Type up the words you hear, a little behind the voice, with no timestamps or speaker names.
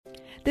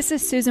This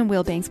is Susan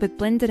Wheelbanks with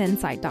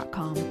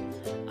BlendedInsight.com.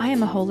 I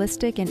am a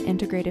holistic and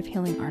integrative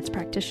healing arts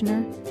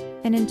practitioner,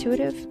 an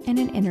intuitive, and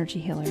an energy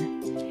healer.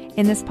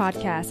 In this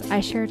podcast, I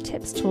share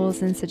tips,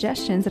 tools, and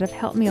suggestions that have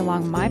helped me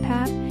along my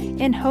path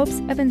in hopes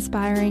of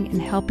inspiring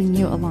and helping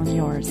you along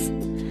yours.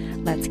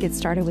 Let's get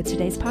started with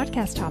today's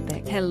podcast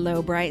topic.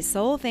 Hello, bright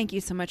soul. Thank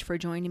you so much for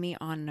joining me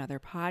on another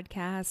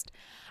podcast.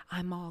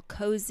 I'm all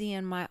cozy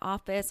in my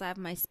office. I have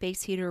my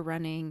space heater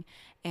running,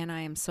 and I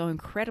am so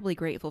incredibly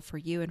grateful for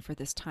you and for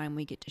this time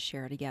we get to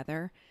share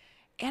together.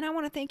 And I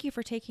want to thank you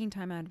for taking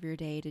time out of your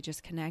day to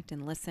just connect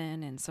and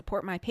listen and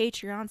support my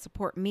Patreon,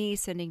 support me,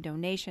 sending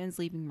donations,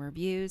 leaving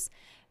reviews.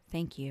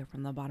 Thank you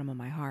from the bottom of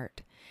my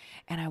heart.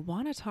 And I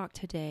want to talk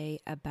today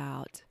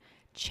about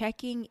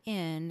checking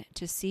in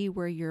to see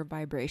where your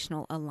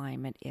vibrational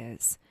alignment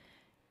is.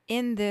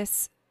 In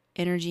this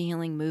energy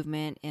healing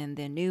movement, in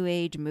the new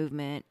age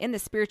movement, in the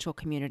spiritual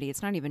community,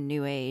 it's not even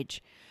new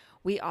age,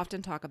 we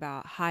often talk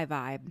about high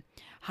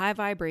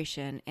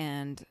vibration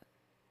and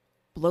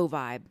low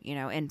vibe,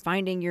 and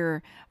finding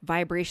your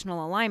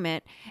vibrational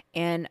alignment.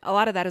 And a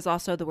lot of that is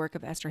also the work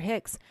of Esther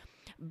Hicks.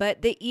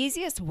 But the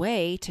easiest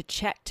way to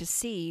check to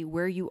see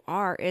where you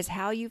are is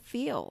how you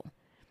feel.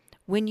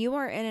 When you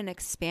are in an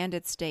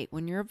expanded state,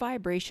 when your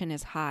vibration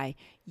is high,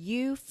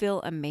 you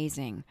feel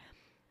amazing.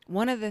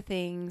 One of the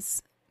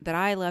things that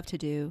I love to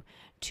do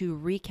to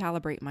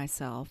recalibrate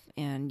myself,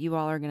 and you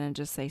all are going to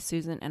just say,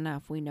 Susan,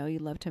 enough. We know you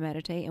love to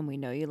meditate and we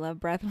know you love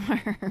breath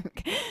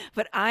work,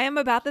 but I am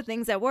about the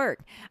things that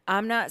work.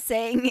 I'm not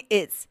saying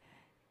it's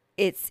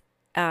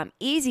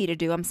easy to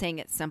do. I'm saying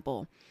it's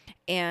simple.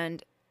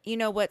 And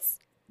what's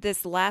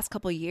this last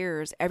couple of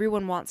years,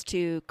 everyone wants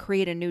to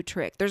create a new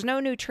trick. There's no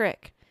new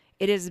trick.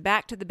 It is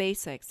back to the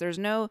basics. There's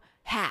no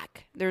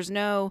hack. There's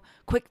no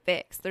quick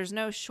fix. There's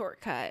no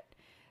shortcut.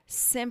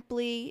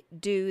 Simply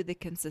do the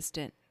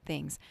consistent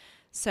things.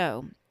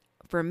 So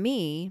for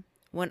me,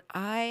 when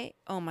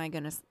oh my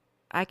goodness,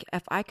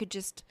 if I could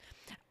just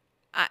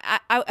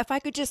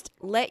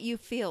let you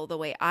feel the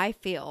way I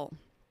feel,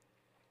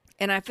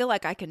 and I feel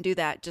like I can do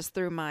that just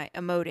through my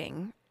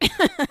emoting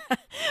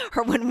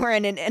or when we're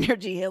in an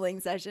energy healing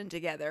session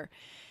together.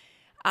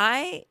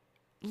 I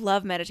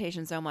love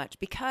meditation so much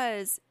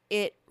because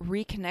it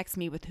reconnects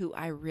me with who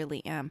I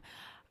really am.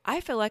 I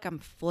feel like I'm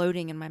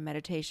floating in my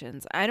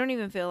meditations. I don't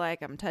even feel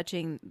like I'm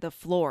touching the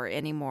floor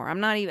anymore.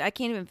 I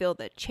can't even feel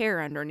the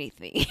chair underneath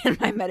me in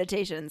my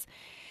meditations.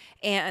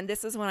 And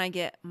this is when I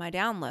get my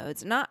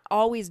downloads, not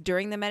always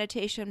during the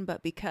meditation,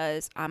 but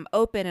because I'm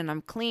open and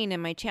I'm clean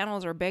and my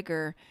channels are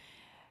bigger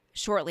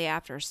shortly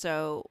after.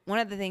 So one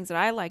of the things that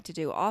I like to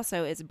do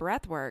also is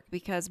breath work,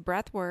 because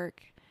breath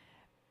work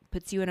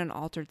puts you in an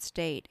altered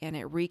state and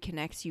it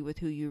reconnects you with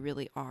who you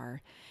really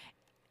are.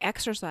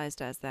 Exercise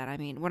does that. I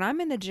mean, when I'm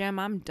in the gym,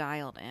 I'm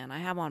dialed in. I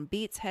have on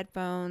Beats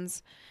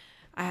headphones.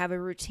 I have a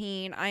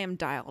routine. I am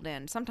dialed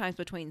in. Sometimes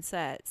between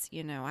sets,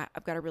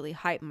 I've got to really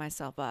hype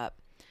myself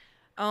up.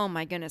 Oh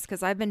my goodness,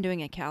 because I've been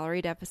doing a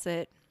calorie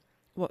deficit.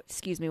 Well,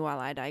 excuse me while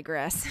I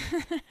digress.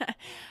 I've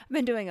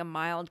been doing a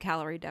mild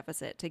calorie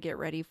deficit to get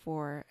ready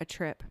for a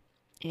trip.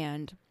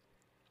 And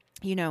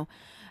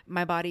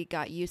my body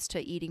got used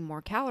to eating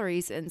more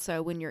calories. And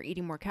so when you're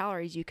eating more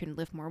calories, you can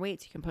lift more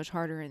weights, you can push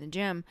harder in the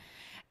gym.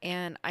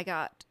 And I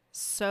got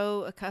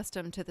so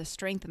accustomed to the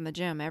strength in the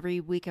gym. Every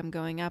week I'm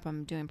going up,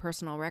 I'm doing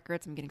personal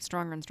records, I'm getting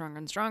stronger and stronger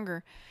and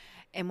stronger.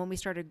 And when we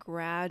started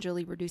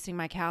gradually reducing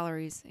my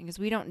calories, because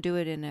we don't do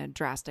it in a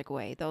drastic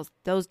way, those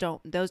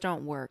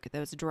don't work.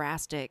 Those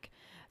drastic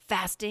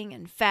fasting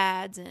and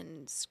fads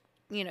and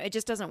it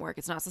just doesn't work.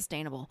 It's not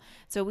sustainable.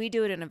 So we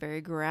do it in a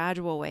very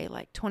gradual way,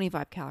 like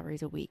 25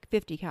 calories a week,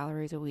 50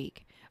 calories a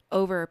week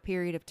over a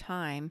period of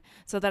time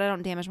so that I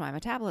don't damage my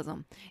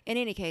metabolism. In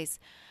any case,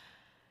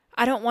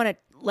 I don't want to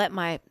let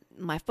my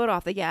foot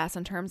off the gas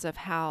in terms of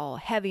how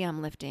heavy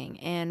I'm lifting.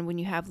 And when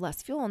you have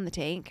less fuel in the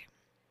tank,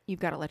 you've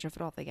got to let your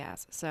foot off the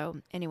gas. So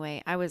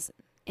anyway, I was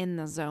in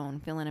the zone,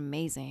 feeling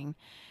amazing.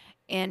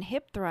 And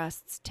hip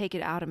thrusts take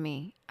it out of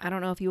me. I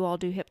don't know if you all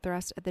do hip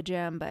thrusts at the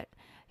gym, but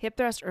hip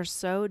thrusts are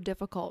so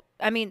difficult.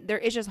 I mean,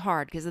 it's just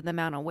hard because of the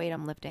amount of weight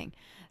I'm lifting.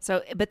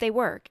 So, but they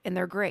work and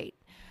they're great.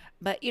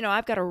 But,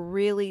 I've got to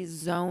really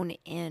zone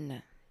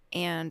in.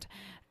 And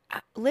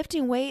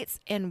lifting weights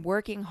and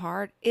working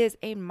hard is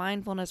a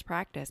mindfulness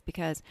practice,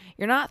 because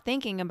you're not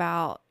thinking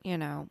about,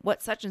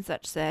 what such and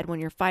such said when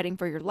you're fighting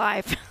for your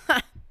life.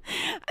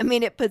 I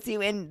mean, it puts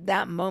you in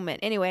that moment.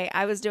 Anyway,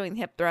 I was doing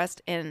hip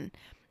thrust and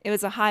it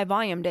was a high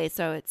volume day.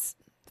 So it's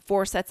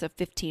 4 sets of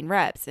 15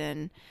 reps.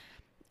 And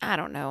I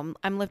don't know,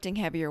 I'm lifting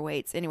heavier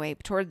weights. Anyway,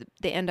 toward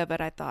the end of it,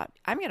 I thought,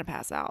 I'm going to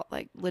pass out,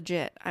 like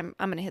legit. I'm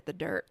going to hit the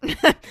dirt.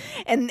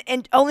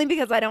 and only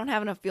because I don't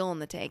have enough fuel in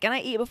the tank. And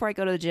I eat before I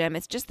go to the gym.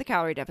 It's just the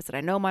calorie deficit.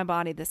 I know my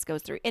body, this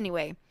goes through.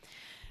 Anyway,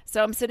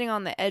 so I'm sitting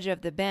on the edge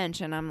of the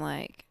bench and I'm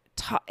like,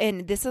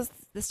 and this is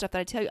the stuff that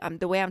I tell you,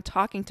 the way I'm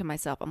talking to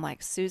myself. I'm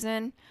like,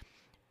 Susan,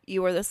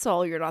 you are the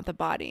soul. You're not the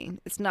body.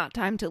 It's not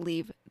time to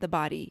leave the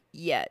body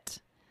yet.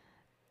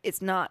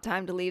 it's not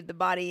time to leave the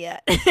body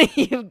yet.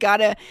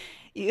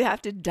 You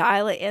have to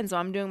dial it in. So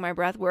I'm doing my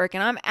breath work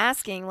and I'm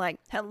asking like,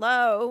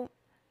 hello,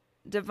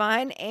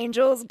 divine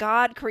angels,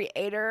 God,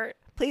 creator,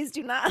 please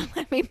do not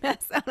let me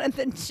pass out at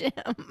the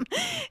gym.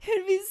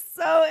 It'd be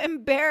so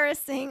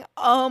embarrassing.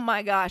 Oh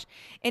my gosh.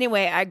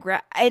 Anyway,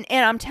 and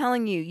I'm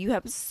telling you, you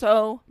have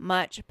so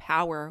much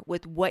power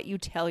with what you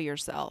tell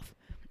yourself.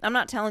 I'm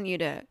not telling you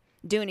to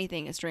do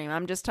anything extreme.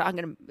 I'm just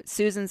talking to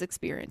Susan's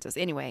experiences.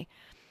 Anyway,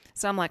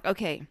 so I'm like,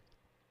 okay.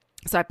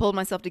 So I pulled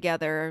myself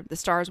together. The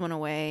stars went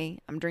away.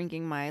 I'm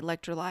drinking my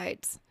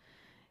electrolytes.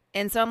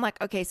 And so I'm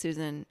like, okay,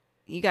 Susan,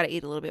 you got to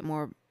eat a little bit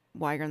more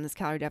while you're in this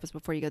calorie deficit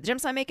before you go to the gym.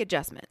 So I make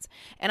adjustments.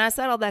 And I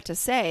said all that to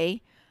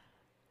say,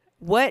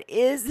 what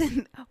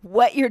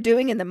you're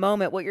doing in the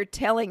moment, what you're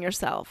telling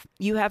yourself,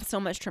 you have so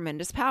much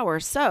tremendous power.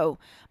 So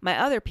my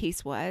other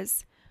piece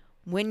was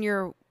when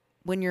you're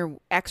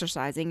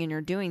exercising and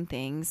you're doing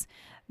things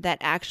that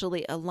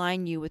actually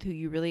align you with who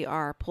you really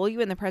are, pull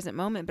you in the present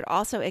moment, but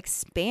also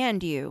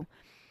expand you.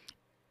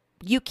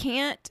 You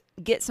can't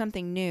get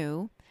something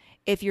new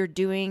if you're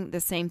doing the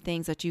same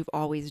things that you've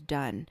always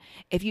done.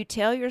 If you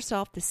tell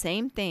yourself the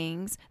same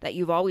things that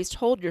you've always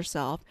told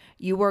yourself,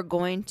 you are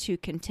going to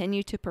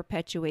continue to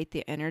perpetuate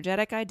the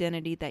energetic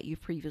identity that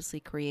you've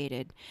previously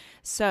created.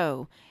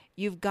 So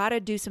you've got to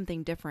do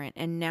something different,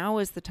 and now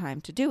is the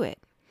time to do it.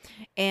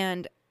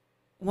 And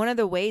one of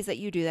the ways that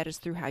you do that is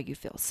through how you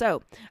feel.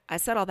 So I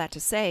said all that to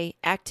say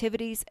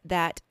activities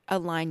that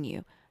align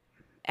you.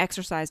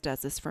 Exercise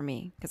does this for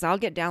me because I'll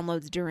get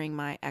downloads during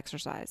my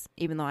exercise,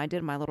 even though I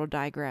did my little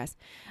digress.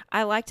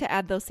 I like to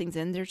add those things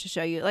in there to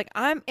show you, like,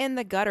 I'm in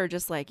the gutter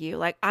just like you.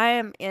 Like, I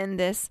am in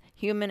this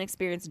human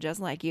experience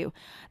just like you.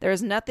 There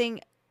is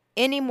nothing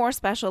any more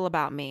special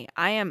about me.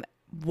 I am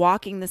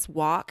walking this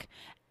walk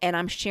and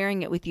I'm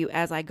sharing it with you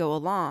as I go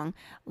along.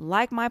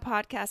 Like my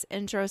podcast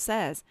intro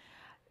says,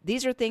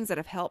 these are things that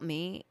have helped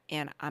me,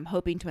 and I'm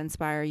hoping to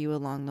inspire you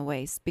along the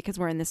way because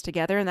we're in this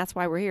together, and that's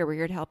why we're here. We're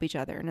here to help each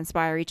other and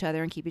inspire each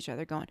other and keep each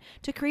other going,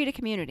 to create a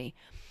community.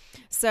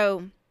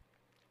 So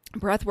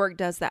breath work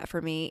does that for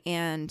me,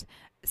 and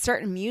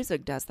certain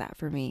music does that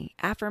for me.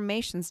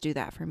 Affirmations do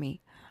that for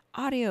me.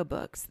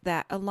 Audiobooks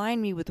that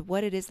align me with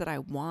what it is that I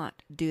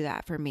want do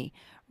that for me.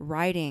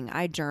 Writing,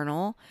 I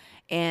journal.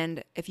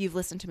 And if you've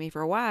listened to me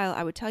for a while,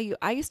 I would tell you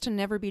I used to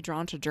never be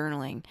drawn to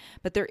journaling,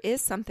 but there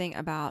is something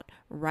about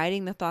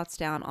writing the thoughts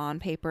down on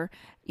paper.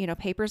 You know,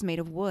 paper is made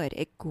of wood.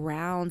 It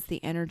grounds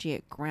the energy.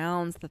 It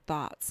grounds the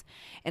thoughts.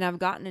 And I've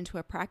gotten into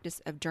a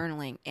practice of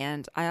journaling,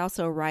 and I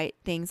also write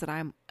things that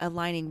I'm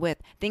aligning with,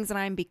 things that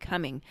I'm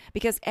becoming,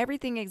 because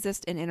everything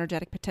exists in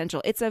energetic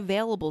potential. It's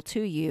available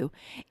to you.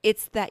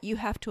 It's that you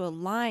have to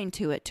align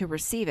to it to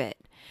receive it.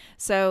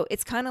 So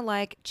it's kind of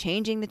like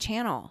changing the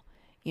channel.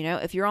 You know,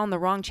 if you're on the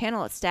wrong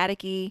channel, it's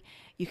staticky.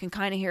 You can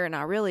kind of hear it,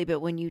 not really,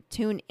 but when you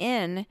tune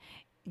in,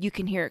 you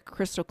can hear it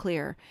crystal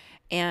clear.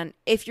 And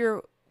if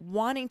you're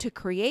wanting to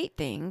create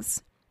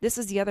things, this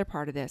is the other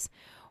part of this.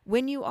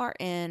 When you are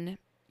in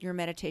your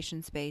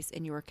meditation space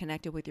and you are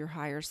connected with your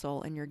higher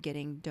soul and you're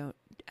getting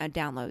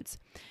downloads.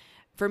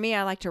 For me,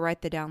 I like to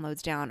write the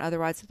downloads down.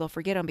 Otherwise, they'll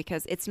forget them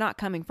because it's not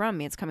coming from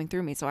me. It's coming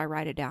through me. So I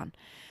write it down.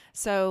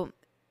 So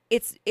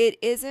it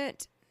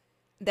isn't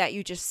that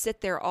you just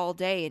sit there all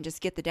day and just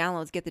get the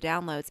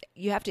downloads.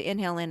 You have to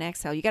inhale and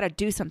exhale. You got to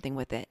do something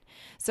with it.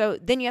 So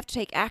then you have to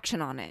take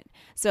action on it.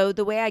 So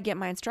the way I get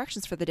my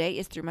instructions for the day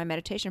is through my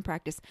meditation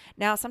practice.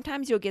 Now,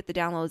 sometimes you'll get the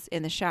downloads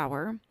in the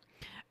shower.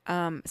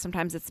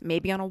 Sometimes it's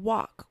maybe on a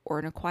walk or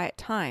in a quiet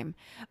time.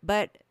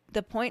 But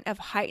the point of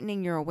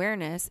heightening your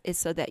awareness is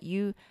so that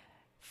you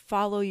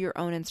follow your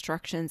own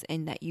instructions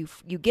and that you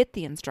get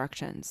the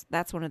instructions.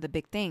 That's one of the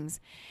big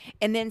things.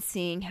 And then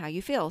seeing how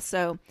you feel.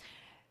 So,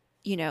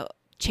 you know,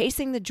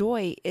 chasing the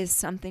joy is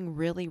something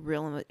really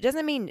real. It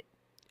doesn't mean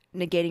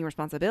negating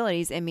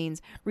responsibilities. It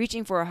means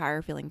reaching for a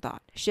higher feeling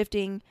thought,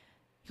 shifting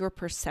your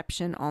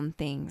perception on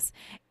things,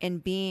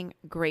 and being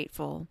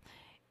grateful,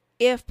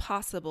 if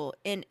possible,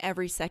 in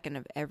every second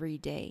of every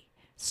day,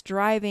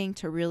 striving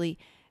to really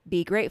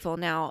be grateful.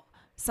 Now,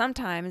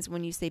 sometimes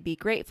when you say be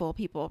grateful,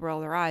 people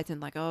roll their eyes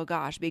and like, oh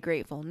gosh, be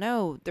grateful.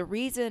 No, the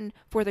reason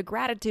for the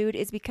gratitude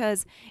is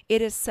because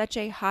it is such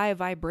a high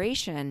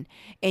vibration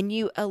and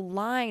you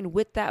align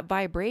with that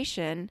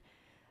vibration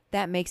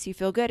that makes you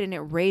feel good and it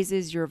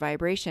raises your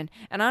vibration.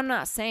 And I'm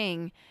not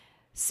saying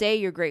say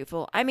you're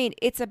grateful. I mean,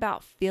 it's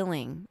about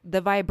feeling.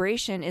 The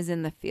vibration is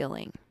in the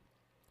feeling.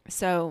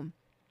 So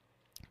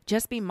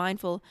just be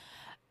mindful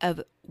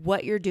of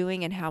what you're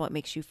doing and how it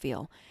makes you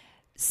feel.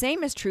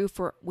 Same is true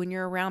for when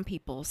you're around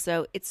people.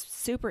 So it's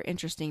super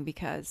interesting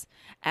because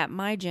at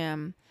my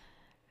gym,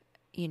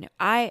 you know,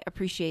 I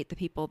appreciate the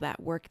people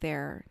that work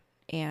there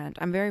and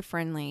I'm very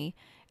friendly.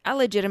 I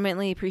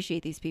legitimately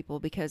appreciate these people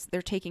because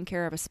they're taking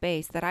care of a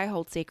space that I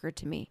hold sacred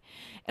to me.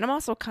 And I'm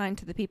also kind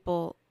to the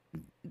people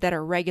that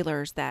are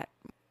regulars that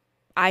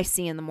I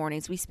see in the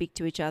mornings. We speak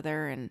to each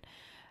other and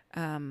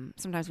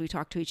sometimes we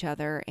talk to each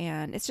other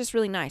and it's just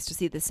really nice to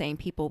see the same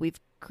people. We've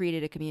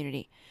created a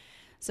community.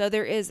 So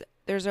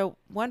there's a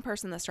one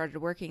person that started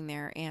working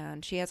there,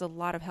 and she has a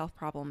lot of health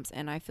problems,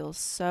 and I feel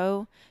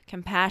so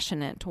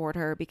compassionate toward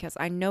her because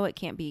I know it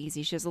can't be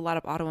easy. She has a lot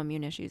of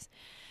autoimmune issues.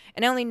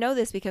 And I only know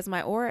this because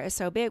my aura is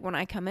so big. When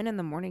I come in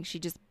the morning, she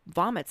just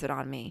vomits it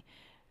on me.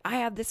 I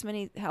have this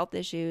many health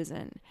issues,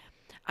 and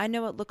I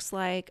know it looks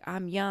like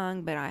I'm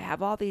young, but I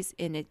have all these,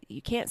 and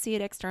you can't see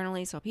it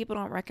externally, so people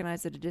don't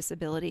recognize it a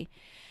disability.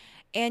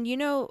 And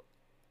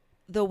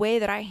the way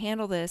that I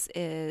handle this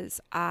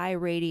is I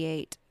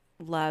radiate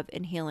love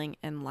and healing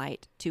and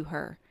light to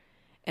her.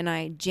 And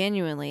I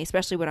genuinely,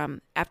 especially when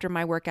I'm after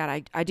my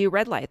workout, I do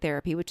red light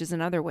therapy, which is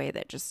another way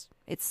that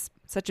it's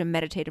such a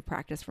meditative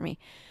practice for me.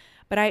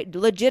 But I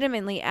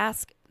legitimately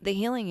ask the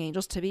healing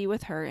angels to be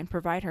with her and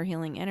provide her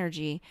healing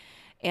energy.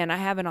 And I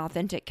have an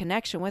authentic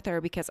connection with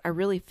her because I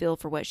really feel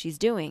for what she's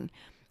doing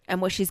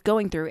and what she's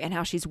going through and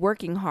how she's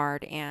working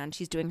hard and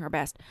she's doing her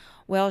best.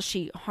 Well,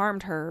 she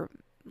harmed her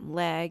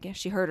leg.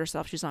 She hurt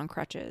herself. She's on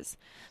crutches.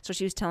 So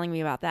she was telling me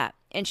about that.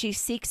 And she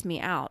seeks me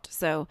out.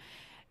 So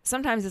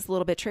sometimes it's a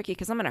little bit tricky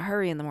because I'm in a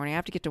hurry in the morning. I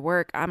have to get to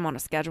work. I'm on a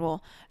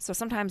schedule. So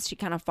sometimes she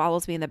kind of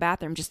follows me in the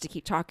bathroom just to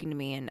keep talking to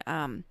me.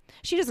 And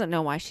she doesn't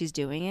know why she's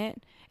doing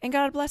it. And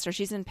God bless her.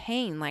 She's in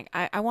pain. Like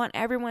I want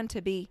everyone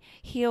to be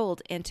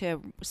healed and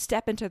to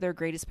step into their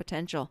greatest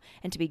potential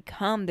and to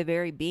become the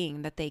very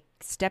being that they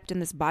stepped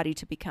in this body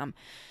to become.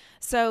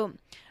 So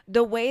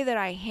the way that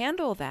I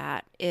handle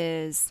that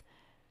is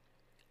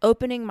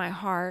opening my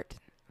heart,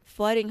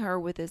 flooding her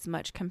with as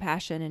much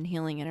compassion and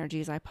healing energy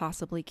as I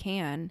possibly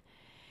can,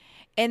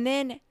 and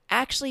then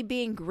actually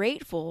being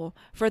grateful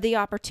for the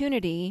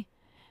opportunity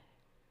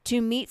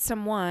to meet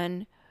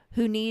someone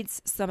who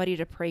needs somebody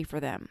to pray for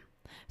them.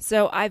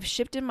 So I've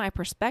shifted my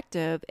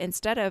perspective.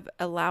 Instead of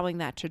allowing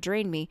that to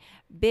drain me,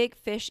 big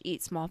fish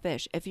eat small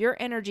fish. If your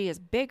energy is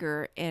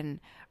bigger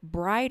and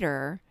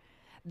brighter,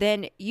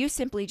 then you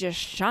simply just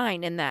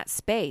shine in that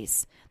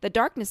space. The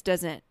darkness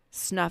doesn't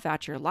snuff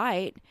out your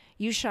light.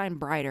 You shine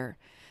brighter.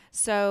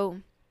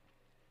 So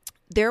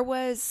there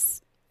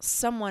was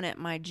someone at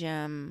my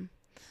gym,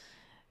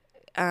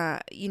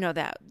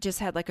 that just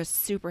had like a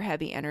super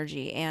heavy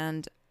energy.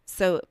 And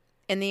so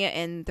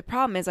and the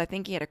problem is I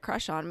think he had a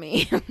crush on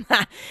me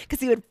because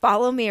he would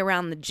follow me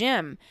around the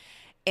gym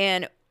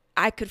and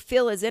I could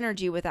feel his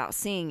energy without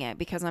seeing it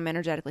because I'm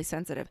energetically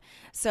sensitive.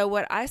 So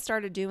what I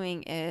started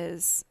doing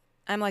is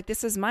I'm like,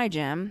 this is my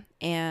gym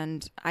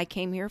and I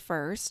came here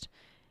first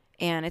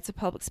and it's a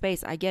public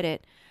space. I get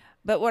it.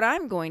 But what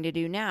I'm going to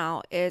do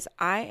now is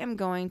I am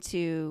going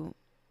to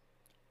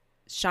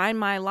shine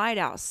my light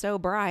out so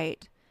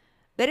bright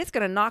that it's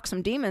going to knock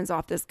some demons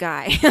off this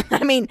guy.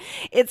 I mean,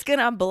 it's going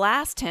to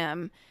blast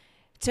him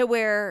to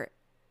where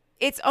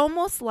it's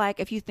almost like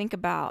if you think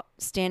about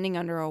standing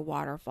under a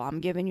waterfall.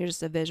 I'm giving you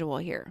just a visual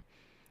here.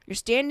 You're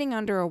standing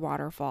under a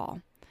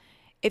waterfall.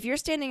 If you're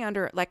standing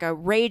under like a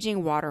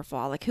raging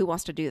waterfall, like who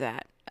wants to do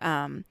that?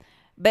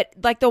 But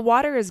like the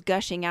water is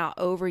gushing out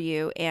over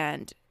you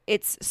and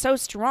it's so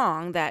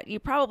strong that you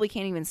probably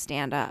can't even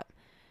stand up.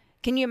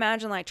 Can you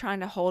imagine like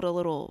trying to hold a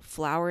little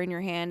flower in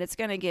your hand? It's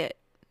going to get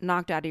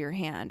knocked out of your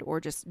hand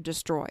or just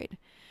destroyed.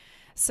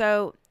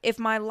 So if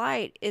my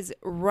light is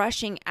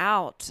rushing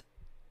out,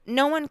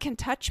 no one can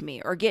touch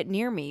me or get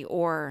near me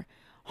or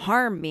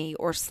harm me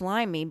or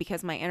slime me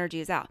because my energy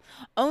is out.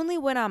 Only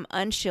when I'm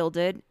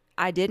unshielded,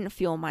 I didn't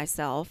feel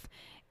myself,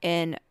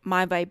 and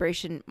my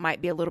vibration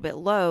might be a little bit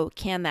low,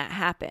 can that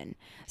happen?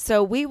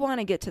 So we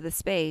want to get to the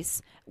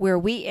space where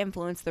we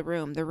influence the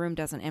room. The room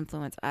doesn't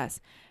influence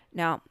us.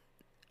 Now,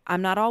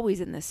 I'm not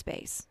always in this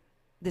space.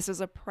 This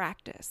is a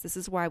practice. This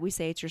is why we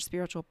say it's your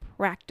spiritual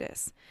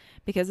practice,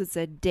 because it's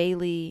a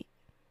daily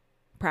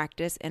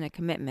practice and a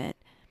commitment.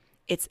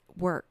 It's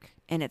work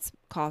and it's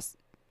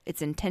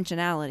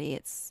intentionality.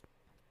 It's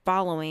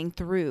following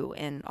through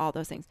and all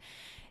those things.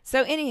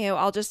 So anywho,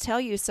 I'll just tell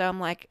you. So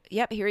I'm like,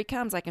 yep, here he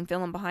comes. I can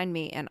feel him behind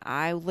me. And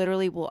I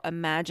literally will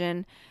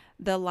imagine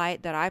the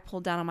light that I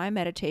pulled down on my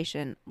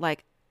meditation,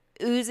 like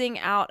oozing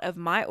out of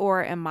my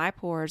aura and my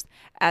pores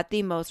at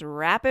the most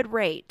rapid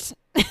rate.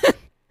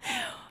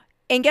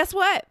 And guess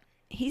what?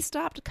 He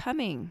stopped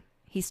coming.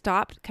 He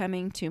stopped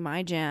coming to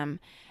my gym.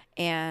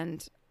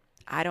 And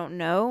I don't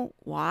know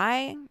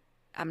why.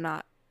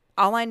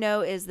 All I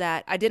know is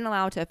that I didn't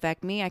allow it to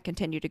affect me. I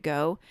continued to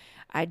go.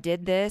 I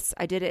did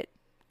it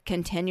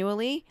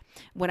continually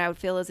when I would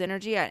feel his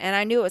energy. And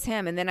I knew it was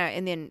him. And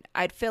then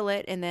I'd feel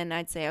it. And then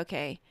I'd say,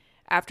 okay,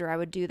 after I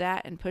would do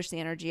that and push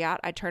the energy out,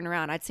 I'd turn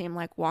around. I'd see him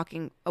like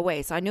walking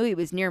away. So I knew he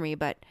was near me,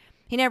 but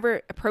he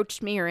never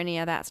approached me or any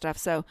of that stuff.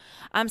 So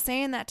I'm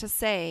saying that to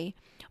say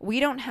we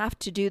don't have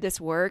to do this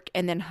work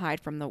and then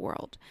hide from the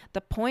world.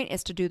 The point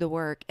is to do the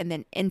work and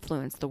then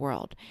influence the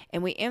world.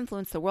 And we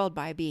influence the world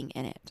by being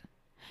in it.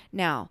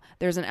 Now,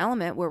 there's an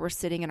element where we're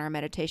sitting in our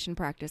meditation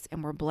practice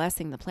and we're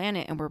blessing the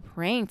planet and we're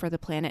praying for the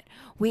planet.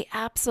 We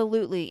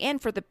absolutely,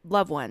 and for the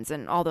loved ones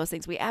and all those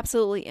things, we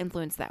absolutely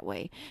influence that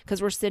way because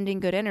we're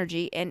sending good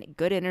energy, and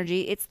good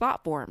energy, it's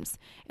thought forms,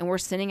 and we're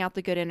sending out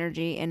the good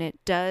energy, and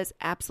it does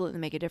absolutely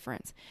make a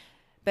difference.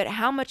 But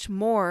how much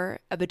more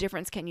of a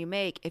difference can you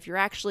make if you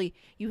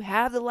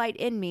have the light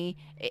in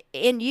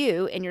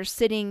you, and you're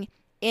sitting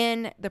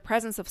in the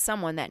presence of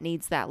someone that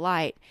needs that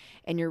light,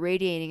 and you're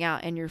radiating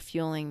out and you're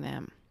fueling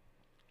them.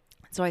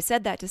 So I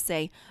said that to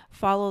say,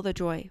 follow the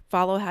joy,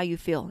 follow how you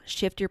feel,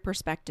 shift your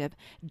perspective,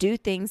 do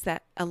things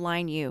that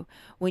align you.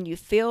 When you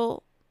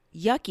feel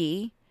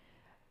yucky,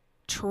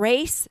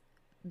 trace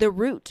the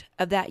root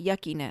of that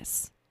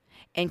yuckiness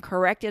and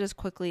correct it as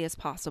quickly as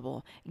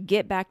possible.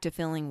 Get back to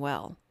feeling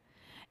well.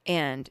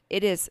 And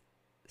it is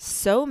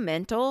so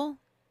mental.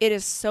 It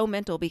is so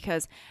mental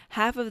because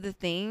half of the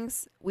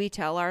things we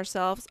tell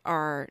ourselves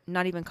we're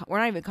not even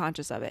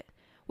conscious of it,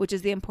 which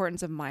is the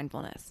importance of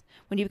mindfulness.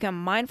 When you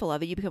become mindful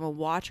of it, you become a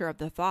watcher of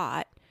the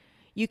thought.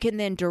 You can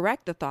then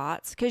direct the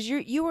thoughts because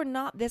you are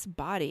not this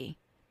body.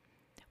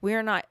 We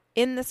are not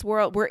in this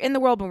world. We're in the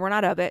world, but we're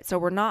not of it. So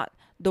we're not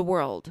the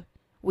world.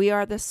 We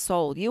are the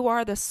soul. You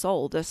are the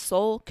soul. The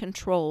soul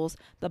controls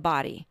the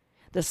body.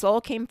 The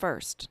soul came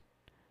first.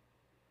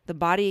 The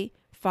body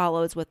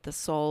follows what the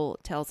soul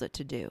tells it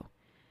to do.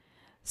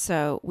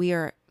 So we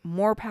are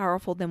more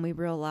powerful than we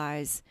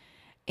realize.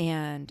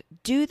 And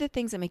do the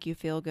things that make you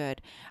feel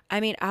good. I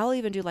mean, I'll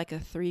even do like a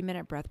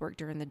 3-minute breath work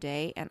during the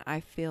day, and I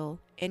feel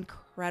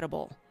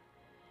incredible.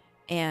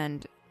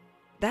 And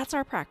that's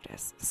our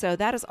practice. So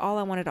that is all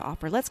I wanted to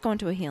offer. Let's go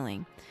into a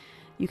healing.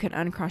 You can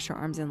uncross your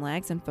arms and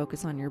legs and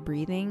focus on your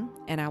breathing,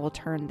 and I will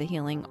turn the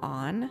healing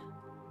on.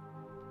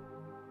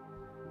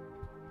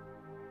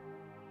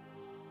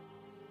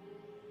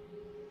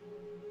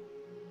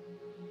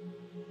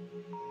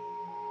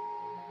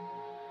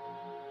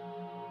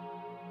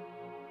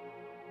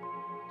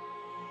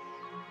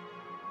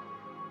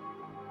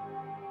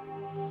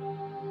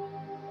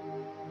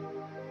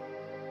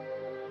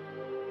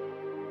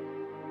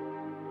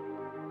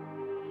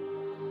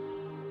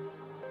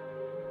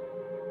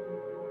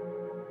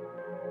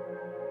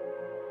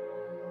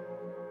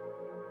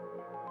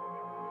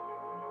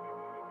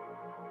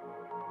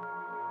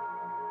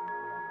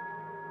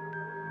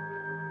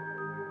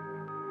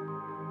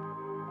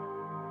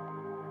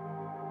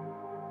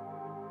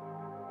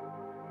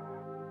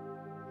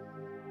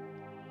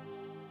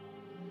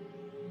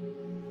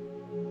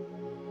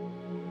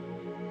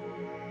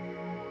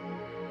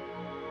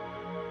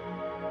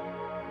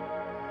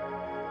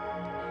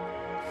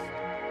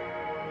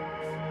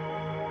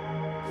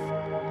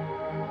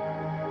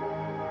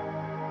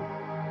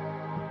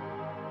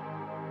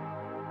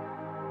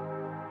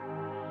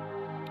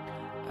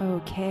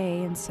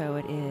 Okay, and so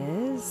it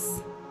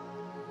is.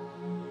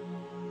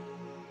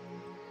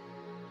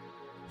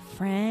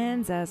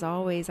 Friends, as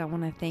always, I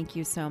want to thank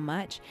you so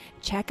much.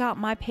 Check out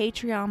my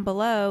Patreon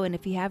below, and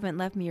if you haven't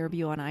left me a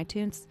review on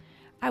iTunes,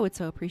 I would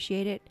so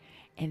appreciate it.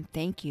 And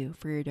thank you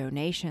for your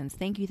donations.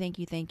 Thank you, thank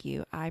you, thank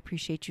you. I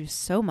appreciate you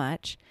so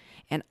much,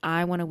 and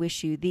I want to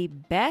wish you the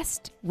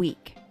best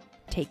week.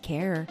 Take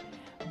care.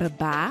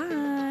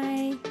 Bye-bye.